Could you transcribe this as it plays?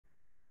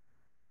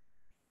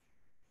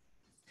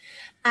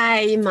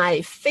Hi, my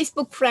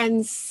Facebook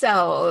friends.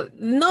 So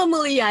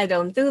normally I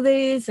don't do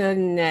this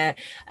and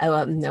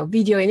no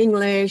video in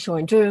English or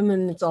in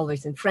German. It's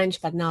always in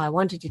French, but now I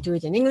wanted to do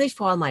it in English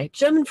for all my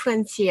German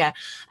friends here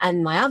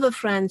and my other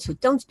friends who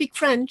don't speak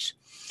French.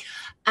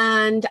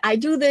 And I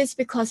do this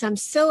because I'm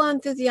so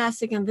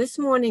enthusiastic. And this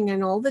morning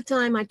and all the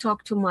time, I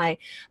talk to my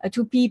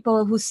to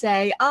people who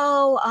say,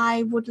 "Oh,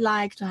 I would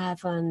like to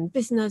have a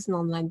business, an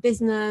online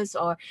business,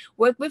 or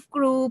work with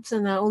groups,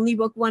 and I only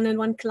work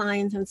one-on-one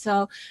clients." And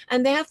so,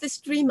 and they have this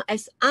dream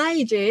as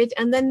I did,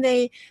 and then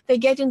they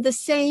get in the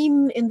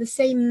same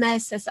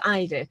mess as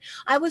I did.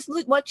 I was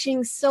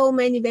watching so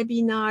many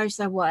webinars.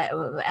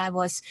 I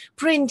was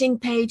printing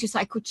pages.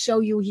 I could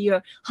show you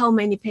here how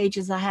many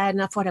pages I had,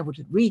 and I thought I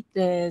would read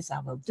this. I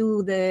will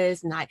do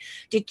this, and I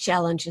did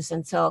challenges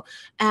and so,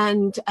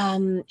 and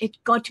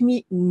it got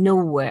me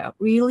nowhere,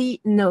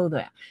 really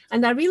nowhere.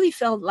 And I really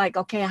felt like,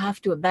 okay, I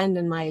have to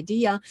abandon my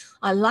idea.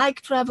 I like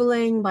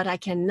traveling, but I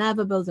can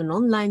never build an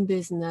online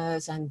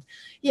business, and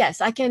yes,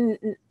 I can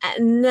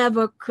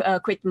never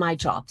quit my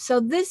job.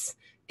 So this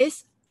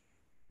is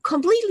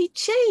completely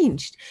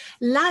changed.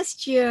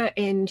 Last year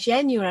in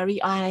January,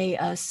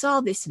 I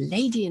saw this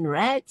lady in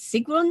red,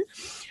 Sigrun,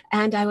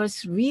 and I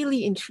was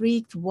really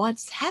intrigued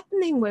what's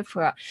happening with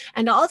her.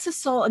 And I also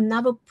saw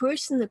another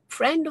person, a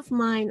friend of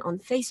mine on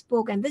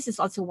Facebook, and this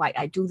is also why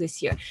I do this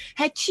here.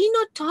 Had she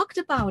not talked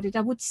about it,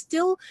 I would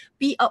still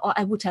be, or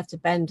I would have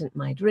abandoned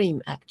my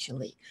dream,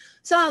 actually.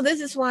 So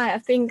this is why I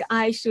think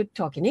I should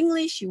talk in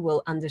English. You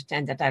will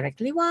understand that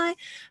directly why.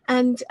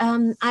 And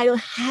I'll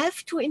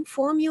have to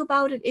inform you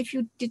about it if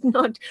you did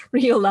not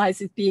realize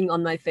it being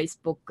on my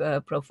Facebook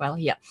profile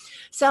here.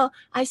 So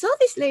I saw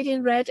this lady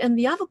in red, and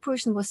the other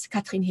person was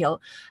Katrin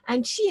Hill,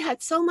 and she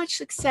had so much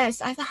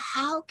success. I thought,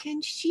 how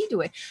can she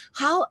do it?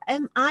 How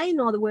am I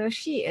not where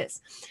she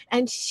is?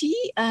 And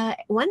she, at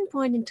one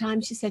point in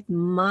time, she said,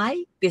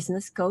 my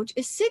business coach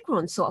is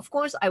Sigrun. So of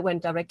course I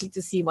went directly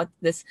to see what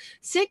this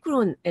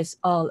Sigrun is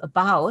all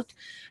about.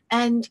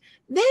 And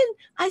then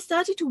I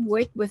started to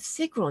work with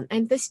Sigrun,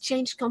 and this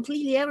changed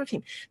completely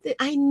everything.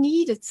 I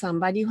needed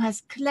somebody who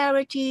has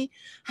clarity,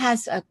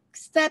 has a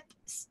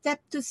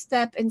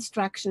step-to-step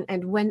instruction.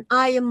 And when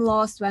I am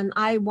lost, when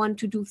I want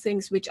to do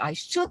things which I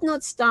should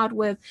not start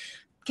with,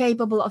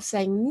 capable of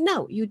saying,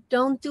 no, you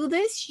don't do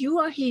this. You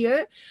are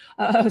here,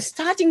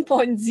 starting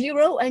point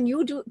 0, and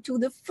you do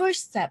the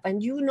first step,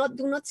 and you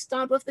do not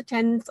start with the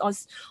 10th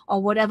or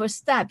whatever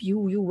step. You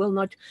will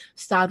not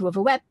start with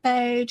a web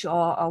page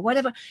or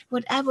whatever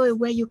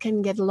where you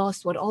can get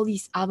lost. What all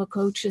these other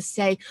coaches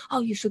say,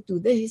 oh, you should do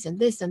this and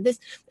this and this,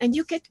 and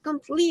you get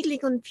completely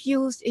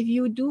confused if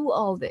you do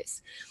all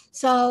this.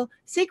 So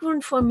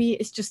Sigrun for me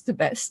is just the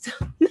best.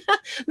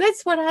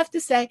 That's what I have to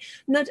say.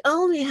 Not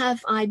only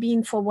have I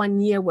been for 1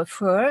 year with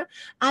her,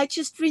 I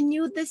just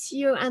renewed this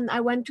year, and I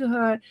went to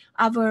her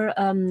other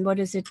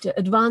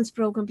advanced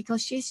program,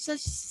 because she's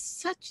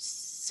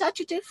such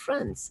a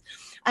difference.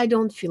 I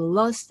don't feel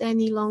lost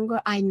any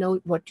longer. I know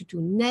what to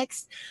do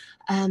next.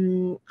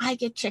 I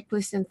get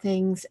checklists and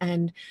things,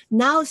 and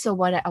now, so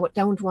what I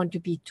don't want to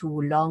be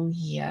too long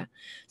here.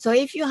 So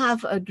if you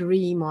have a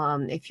dream,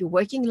 if you're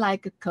working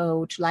like a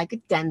coach, like a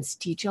dance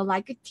teacher,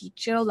 like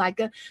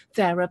a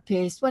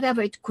therapist,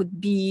 whatever it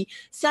could be,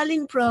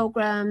 selling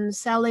programs,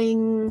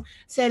 selling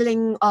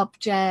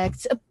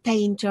objects, a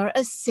painter,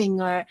 a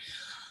singer,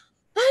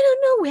 I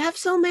don't know. We have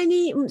so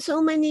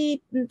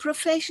many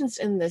professions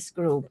in this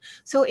group.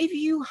 So if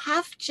you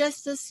have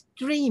just this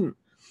dream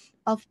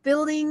of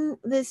building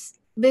this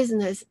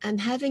business and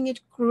having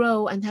it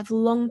grow and have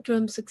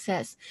long-term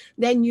success,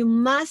 then you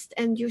must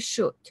and you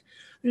should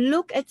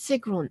look at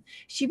Sigrun.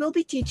 She will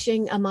be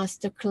teaching a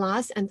master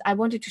class, and I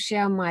wanted to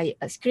share my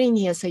screen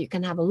here so you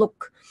can have a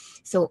look.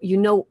 So you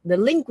know the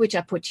link which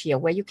I put here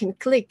where you can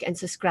click and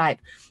subscribe.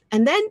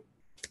 And then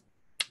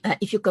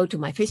if you go to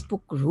my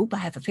Facebook group, I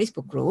have a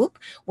Facebook group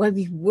where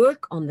we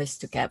work on this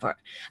together.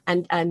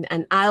 And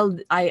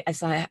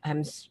as I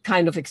am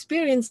kind of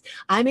experienced,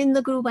 I'm in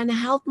the group and I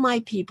help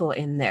my people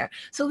in there.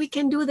 So we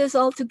can do this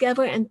all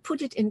together and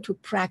put it into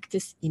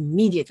practice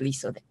immediately.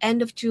 So the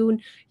end of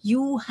June,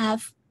 you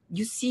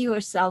see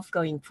yourself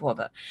going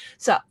forward.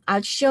 So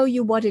I'll show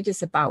you what it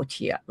is about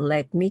here.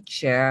 Let me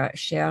share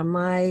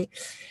my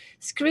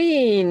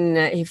screen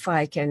if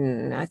I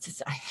can. I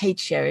hate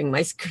sharing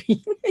my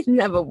screen. It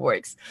never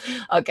works.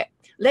 Okay,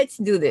 let's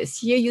do this.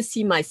 Here you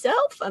see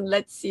myself, and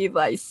let's see if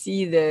I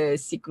see the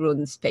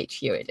Sigrun's page.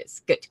 Here it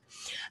is. Good.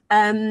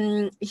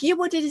 Here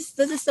what it is,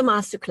 this is the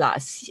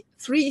masterclass.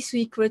 3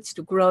 secrets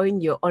to growing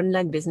your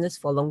online business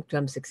for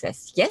long-term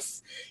success.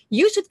 Yes,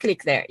 you should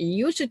click there.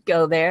 You should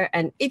go there.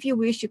 And if you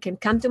wish, you can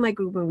come to my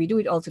group and we do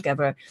it all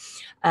together.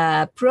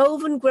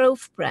 Proven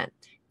growth plan.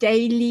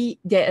 Daily,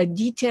 a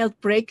detailed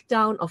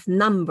breakdown of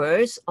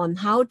numbers on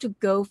how to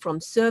go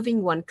from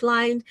serving 1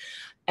 client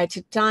at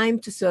a time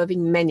to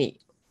serving many.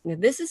 Now,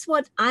 this is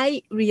what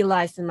I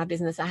realized in my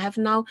business. I have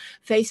now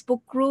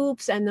Facebook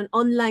groups and an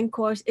online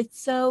course. It's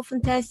so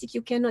fantastic.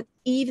 You cannot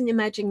even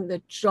imagine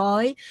the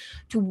joy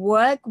to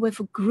work with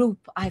a group.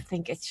 I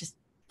think it's just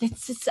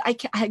I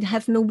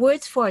have no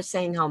words for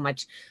saying how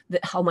much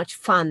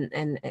fun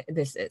and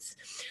this is.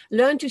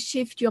 Learn to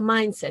shift your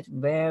mindset.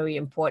 Very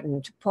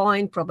important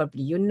point.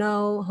 Probably you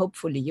know,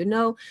 hopefully you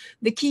know,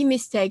 the key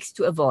mistakes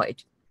to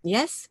avoid.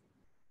 Yes?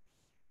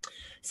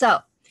 So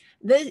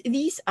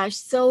these are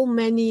so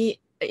many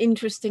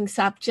interesting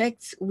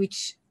subjects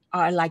which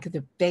are like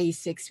the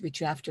basics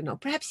which you have to know.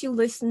 Perhaps you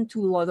listen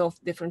to a lot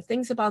of different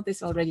things about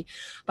this already,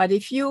 but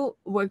if you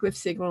work with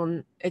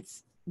Sigrun,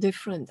 it's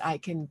different. I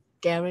can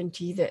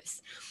guarantee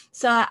this.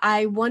 So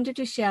I wanted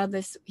to share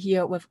this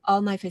here with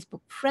all my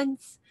Facebook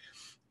friends.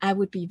 I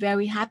would be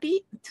very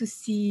happy to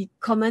see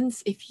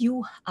comments if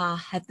you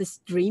had this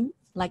dream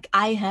like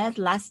I had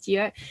last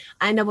year,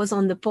 and I was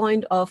on the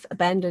point of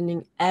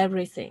abandoning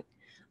everything.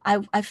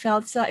 I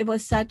felt so, it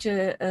was such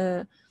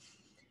a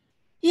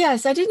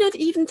yes, I did not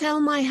even tell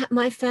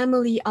my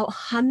family how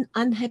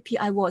unhappy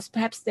I was.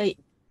 Perhaps they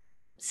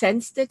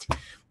sensed it,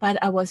 but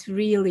I was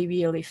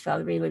really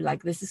felt really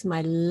like this is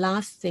my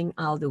last thing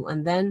I'll do,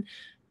 and then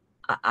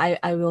I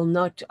will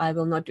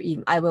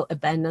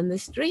abandon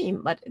this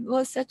dream. But it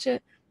was such a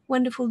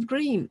wonderful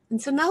dream,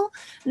 and so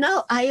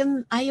now I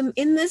am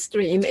in this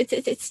dream.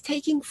 It's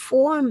taking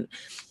form.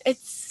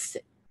 It's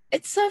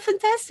so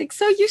fantastic.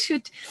 So you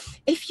should,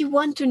 if you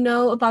want to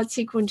know about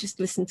Sigrun, just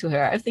listen to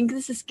her. I think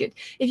this is good.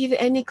 If you have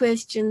any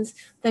questions,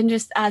 then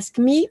just ask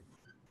me,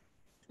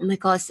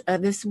 because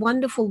this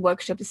wonderful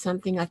workshop is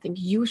something I think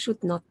you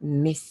should not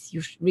miss.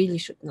 You really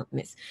should not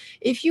miss.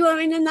 If you are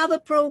in another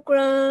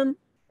program,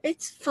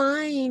 it's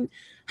fine.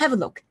 Have a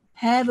look.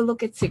 Have a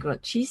look at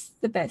Sigrun. She's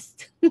the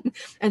best.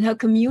 And her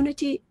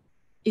community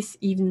is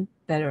even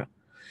better.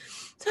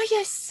 So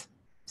yes.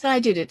 So I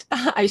did it.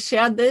 I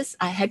shared this.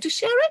 I had to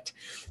share it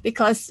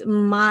because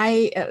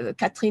my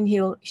Katrin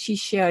Hill, she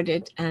shared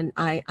it, and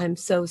I'm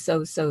so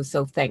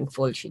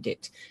thankful she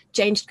did.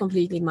 Changed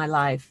completely my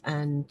life,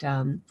 and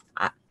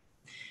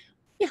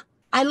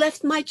I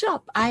left my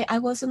job. I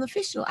was an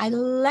official. I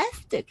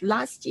left it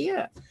last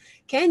year.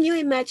 Can you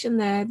imagine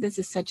that? This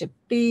is such a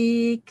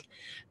big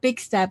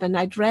step, and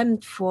I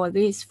dreamt for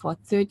this for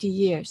 30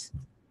 years.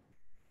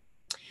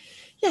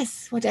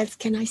 Yes, what else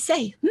can I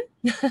say?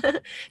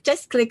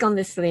 Just click on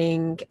this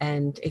link,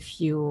 and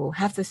if you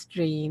have the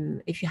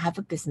stream, if you have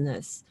a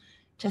business,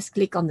 just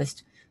click on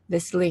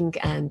this link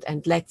and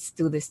let's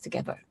do this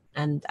together.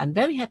 And I'm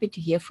very happy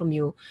to hear from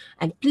you.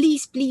 And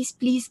please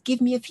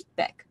give me a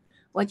feedback,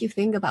 what you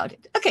think about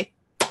it. Okay,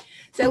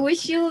 so I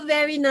wish you a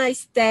very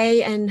nice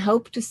day and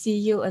hope to see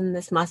you in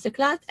this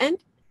masterclass, and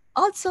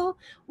also,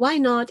 why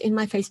not, in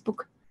my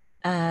Facebook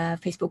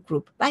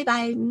group.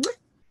 Bye.